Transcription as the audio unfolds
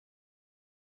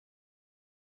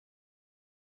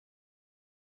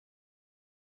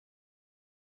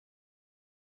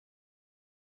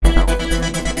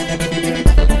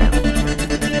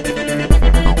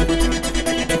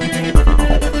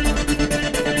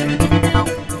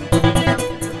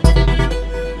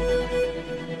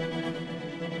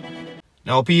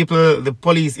Now, people, the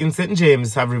police in St.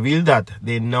 James have revealed that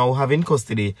they now have in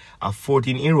custody a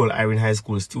 14-year-old Irene High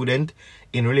School student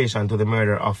in relation to the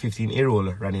murder of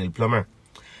 15-year-old Raniel Plummer.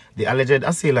 The alleged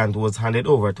assailant was handed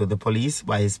over to the police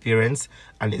by his parents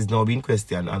and is now being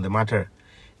questioned on the matter.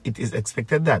 It is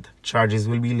expected that charges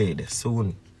will be laid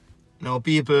soon. Now,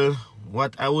 people,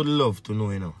 what I would love to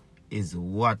know, is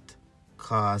what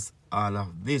caused all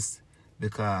of this,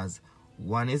 because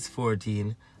one is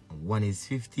 14 and one is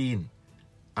 15.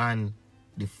 And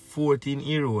the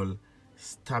 14-year-old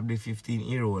stabbed the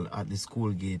 15-year-old at the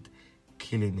school gate,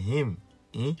 killing him.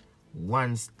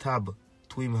 One stab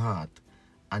to him heart,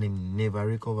 and him never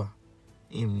recover.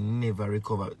 Him never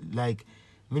recover. Like,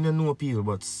 me don't know people,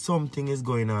 but something is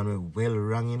going on with well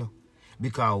wrong,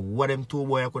 Because what them two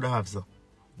boys could have, so.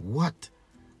 What?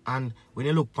 And when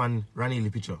you look on Raniel's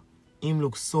picture, him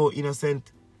looks so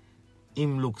innocent.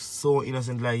 Him looks so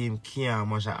innocent, like him can't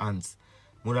mash her hands.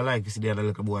 Mother like to see the other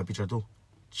little boy picture too.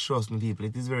 Trust me, people,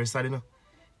 it is very sad,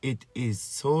 It is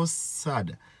so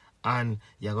sad. And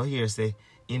you're going to hear say,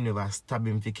 he never stab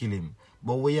him to kill him.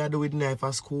 But what you do with knife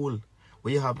at school?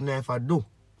 What you have knife at do?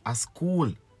 At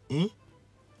school?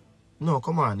 No,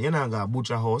 come on. You're not going to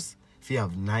butcher house if you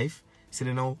have knife. See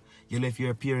now, you left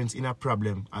your parents in a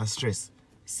problem and stress.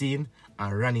 Seen?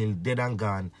 And Raniel dead and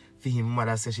gone. For him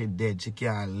mother say she dead, she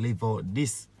can't live out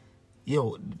this.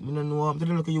 Yo, I don't know, I'm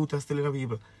telling you, youth are still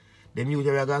people. Them youth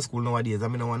are going to school nowadays. I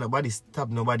mean, I want nobody stab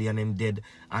nobody and them dead.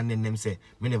 And then them say,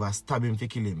 me never stab him to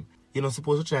kill him. You're not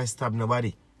supposed to try to stab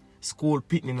nobody. School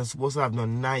picnic not supposed to have no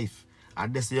knife.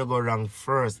 And that's you go wrong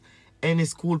first. Any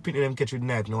school picnic them catch with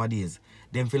knife nowadays,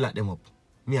 them fill lock them up.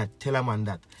 Me I tell a man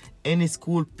that. Any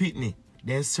school picnic,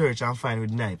 then search and find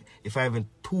with knife. If I even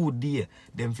 2 days,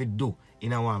 them fit do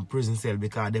in a one prison cell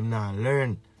because them not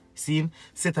learn. See,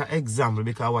 set an example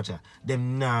because watch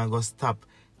them now go stop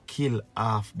kill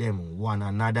off them one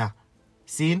another.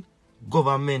 See,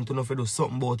 government to know if do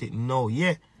something about it now.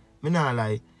 Yeah, me not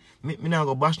lie. Me not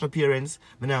go bash no parents,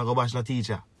 me not go bash no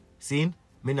teacher. See,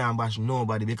 me not bash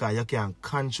nobody because you can't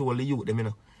control the youth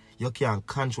them, You can't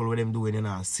control what them doing,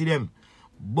 See them.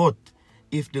 But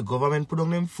if the government put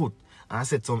on them foot and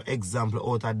set some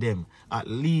example out of them, at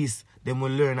least them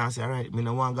will learn and say, alright, me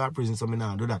no want to go to prison, so me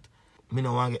not do that. Me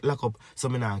no want to get locked up, so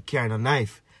me not carry a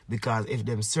knife. Because if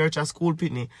them search a school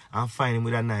picnic and find him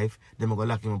with a knife, them will go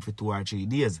lock him up for 2 or 3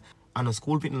 days. And a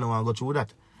school picnic no want to go through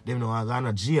that. Them no want to go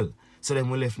to jail. So them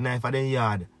will left knife at the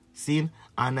yard. Seen?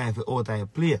 And knife out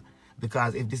of play.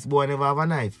 Because if this boy never have a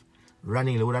knife,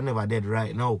 Raniel would have never dead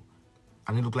right now.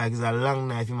 And it look like it's a long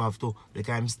knife him have to,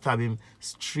 because him stab him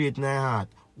straight in the heart.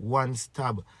 One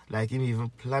stab. Like him even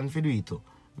plan for do it too.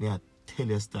 Me I tell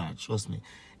you start, trust me.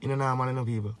 It no normal,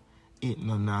 people. It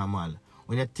no normal.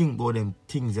 When you think about them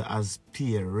things as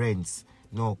parents,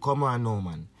 no, come on no,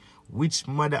 man. Which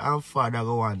mother and father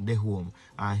go on their home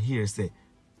and hear say,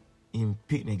 him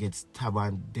picnic get stabbed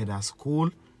and dead at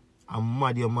school? I'm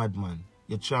mad, you're mad, man.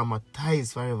 You're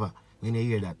traumatized forever when you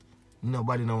hear that.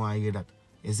 Nobody no want to hear that.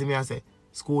 You see me, I say,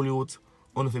 school youth,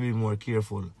 you have to be more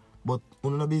careful. But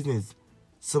you no business.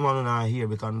 Someone not here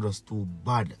because it's just too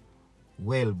bad.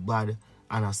 Well bad,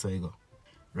 and I say go.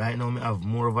 Right now, I have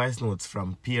more voice notes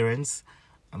from parents.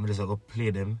 I'm just going to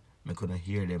play them. I couldn't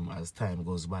hear them as time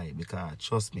goes by. Because,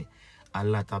 trust me, a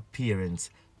lot of parents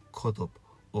cut up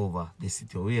over the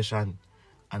situation.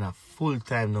 And a full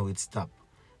time now it stopped.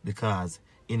 Because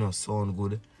it don't sound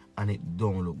good and it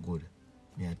don't look good.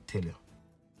 May I tell you.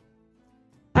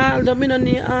 Although me no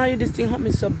need this thing hurt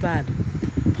me so bad.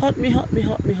 Hurt me.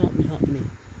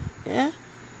 Yeah?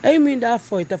 I mean that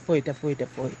fight.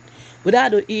 But I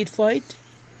don't eat fight.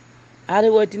 I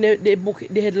don't write in the book,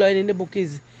 the headline in the book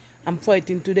is I'm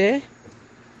fighting today.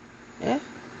 Yeah?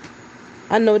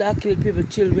 I know that I kill people,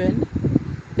 children.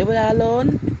 They were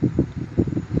alone.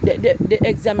 The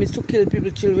exam is to kill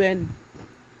people, children.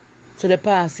 So they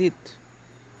pass it.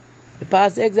 They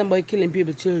pass the exam by killing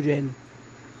people, children.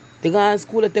 They go to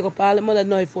school, they take up all the mother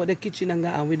knife for the kitchen and go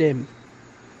on with them.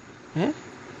 Eh?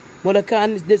 Mother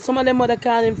can't, some of them mother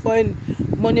can't even find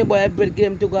money boy bread get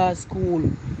them to go to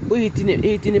school. We eat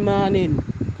in the morning.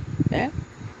 Eh?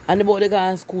 And the boy they go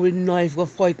to school with knife, go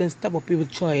fight and stab up people's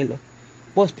child.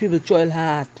 Bust people's child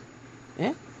heart.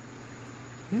 Eh?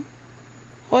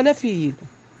 How they feel?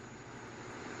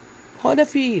 How they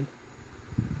feel?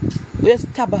 You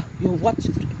stab her, you watch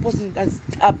the person and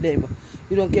stab them.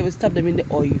 You don't care if you stab them in the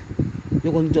eye.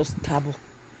 You're going to just stab her.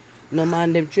 No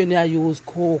man, them train they use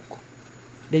coke.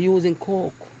 They're using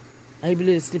coke. I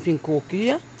believe they're sniffing coke,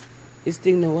 yeah? This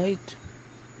thing no white.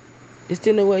 This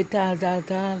thing no white, tall.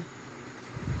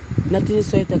 Nothing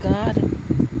is white, God.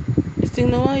 This thing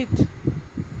no white.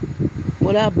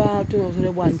 But I ball to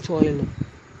the one child.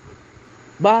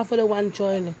 Ball for the one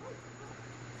child.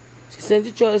 She sent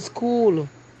the child to school.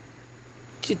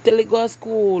 She tell it go to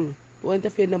school. Don't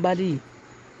interfere with nobody.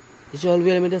 The child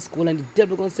will in the school and the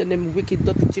devil gonna send them wicked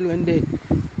dirty children there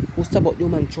who stop about the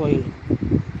human child.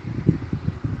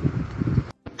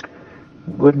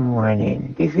 Good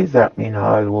morning. This is happening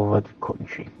all over the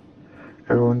country.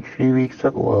 Around 3 weeks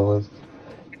ago, I was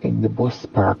in the bus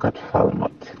park at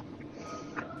Falmouth,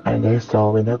 and I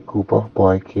saw when a group of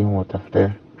boys came out of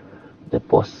the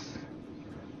bus,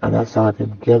 and I saw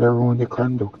them gather around the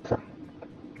conductor,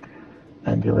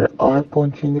 and they were all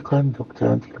punching the conductor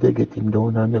until they get him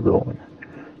down on the ground.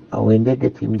 And when they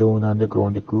get him down on the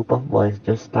ground, the group of boys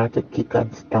just start to kick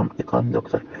and stamp the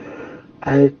conductor.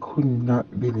 I could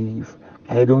not believe.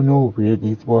 I don't know where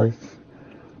these boys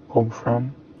come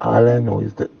from. All I know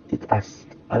is that it has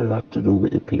a lot to do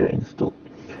with the parents too.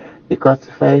 Because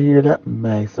if I hear that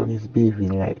my son is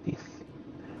behaving like this,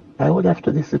 I would have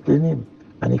to discipline him.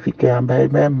 And if he can't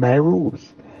abide by my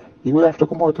rules, he will have to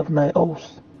come out of my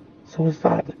house. So it's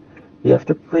sad. We have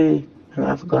to pray and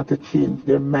ask God to change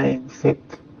their mindset.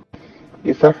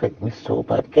 This affects me so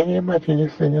bad. Can you imagine you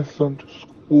send your son to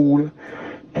school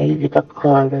and you get a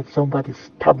call that somebody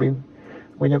stabbed him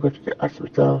when you go to the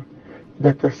hospital?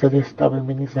 The doctor said they stabbed him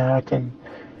in his heart and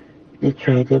they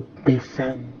try their best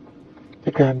and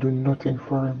they can't do nothing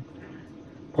for him.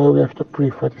 But we have to pray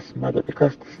for this mother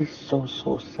because this is so,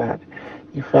 so sad.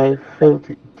 If I felt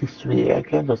it this way, I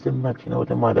can just imagine how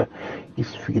the mother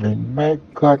is feeling. My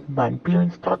God, man,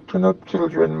 parents talk to no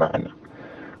children, man.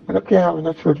 When you can't have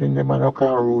no children, the man, you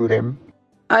can't rule them.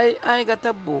 I got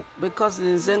a book because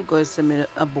in St. Croix sent me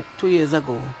a book 2 years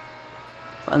ago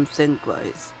from St.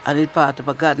 Croix, and it's part of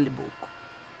a godly book.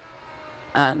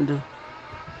 And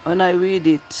when I read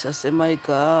it, I say, my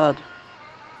God,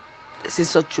 this is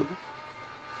so true.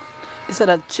 It said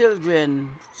that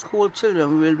children, school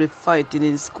children will be fighting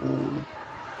in school,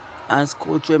 and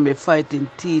school children will be fighting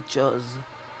teachers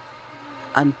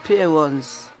and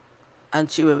parents, and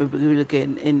children will be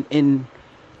again in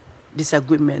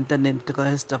disagreement, and then to go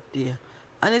and stop there.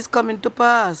 And it's coming to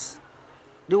pass.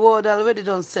 The word already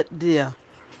done set there,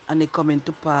 and it coming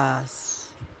to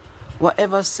pass.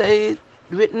 Whatever say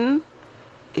written,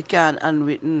 it can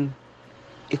unwritten.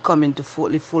 It coming to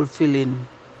fully fulfilling.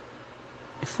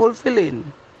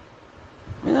 Fulfilling.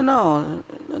 I don't know.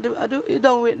 It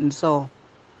done written, so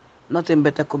nothing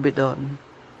better could be done.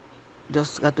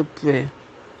 Just got to pray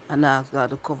and ask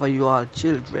God to cover you all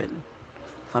children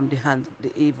from the hands of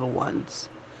the evil ones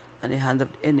and the hands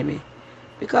of the enemy.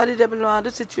 Because the devil want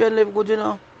to see children live good,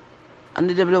 And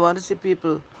the devil want to see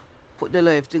people put their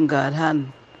life in God's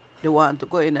hand. They want to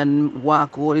go in and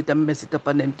walk, hold it and mess it up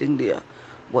and them thing there.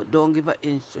 But don't give an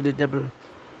inch to the devil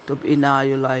to be in all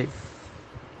your life.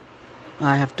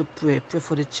 I have to pray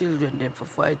for the children, them, for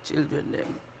 5 children,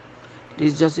 them.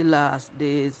 This is just the last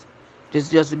days. This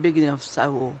is just the beginning of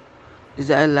sorrow. These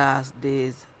are the last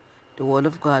days. The word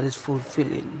of God is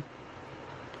fulfilling.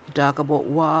 We talk about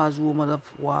wars, rumors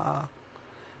of war.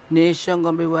 Nation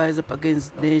gonna be rise up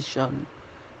against nation,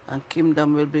 and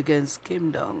kingdom will be against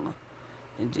kingdom.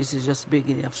 And this is just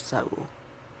beginning of sorrow.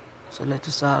 So let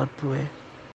us all pray.